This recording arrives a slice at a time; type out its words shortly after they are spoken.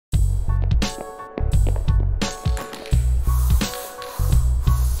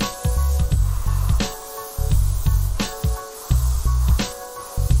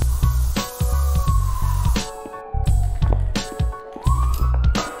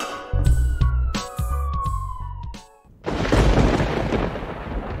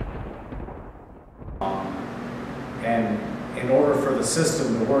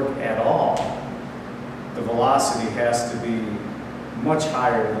system to work at all, the velocity has to be much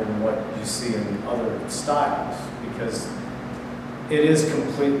higher than what you see in other styles, because it is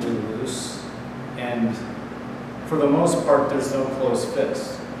completely loose, and for the most part there's no closed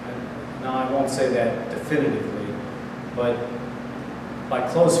fist. Now I won't say that definitively, but by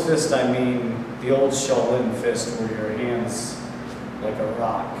closed fist I mean the old Shaolin fist where your hand's like a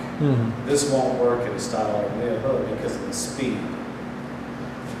rock. Mm-hmm. This won't work in a style like Leo Hood because of the speed.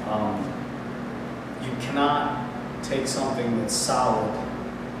 You cannot take something that's solid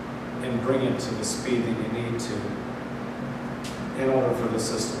and bring it to the speed that you need to in order for the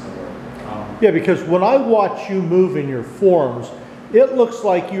system to work. Yeah, because when I watch you move in your forms, it looks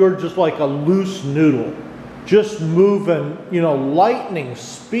like you're just like a loose noodle, just moving, you know, lightning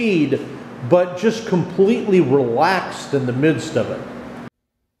speed, but just completely relaxed in the midst of it.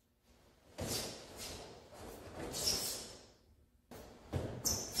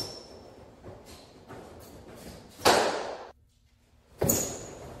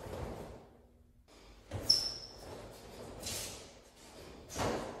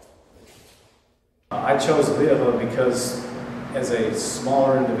 I chose Leo because as a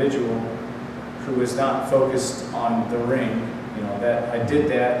smaller individual who is not focused on the ring, you know, that I did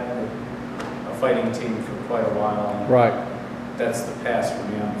that with a fighting team for quite a while. And right. That's the past for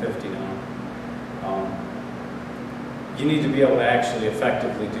me. I'm 50 now. You need to be able to actually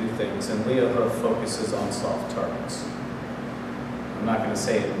effectively do things, and Leo Hood focuses on soft targets. I'm not going to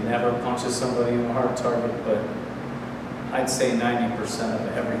say it never punches somebody in a hard target, but I'd say 90%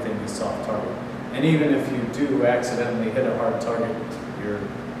 of everything is soft target. And even if you do accidentally hit a hard target, you're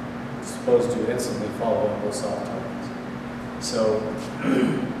supposed to instantly follow up with soft targets.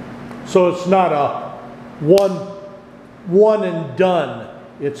 So it's not a one and done.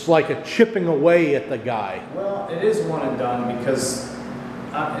 It's like a chipping away at the guy. Well, it is one and done because,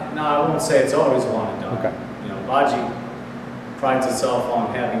 I won't say it's always one and done. Okay. You know, Baji prides itself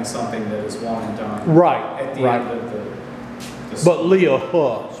on having something that is one and done. Right. At the end of the but Leo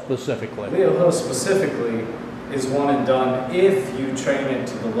Hood specifically. Leo Hood specifically is one and done if you train it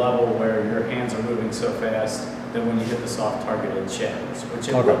to the level where your hands are moving so fast that when you hit the soft target it shatters, which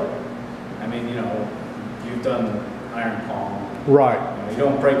it will. I mean, you know, you've done iron palm. Right. You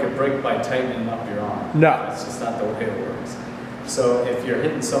don't break a brick by tightening up your arm. No. That's just not the way it works. So if you're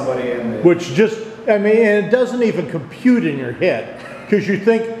hitting somebody in the... Which just, I mean, and it doesn't even compute in your head. Because you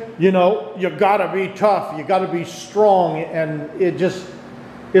think, you know, you gotta be tough, you gotta be strong, and it just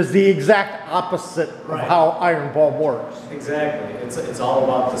is the exact opposite of how iron palm works. Exactly. It's all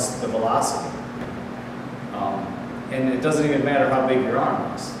about the velocity. And it doesn't even matter how big your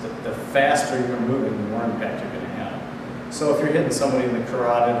arm is. The faster you're moving, the more impact you're going to have. So if you're hitting somebody in the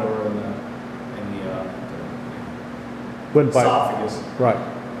carotid or in the esophagus, right,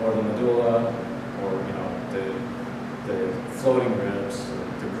 or the medulla, or you know the floating ribs,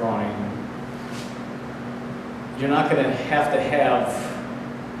 the groin, you're not going to have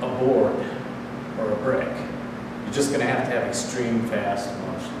a board or a brick. You're just going to have extreme fast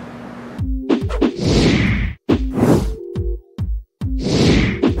motion.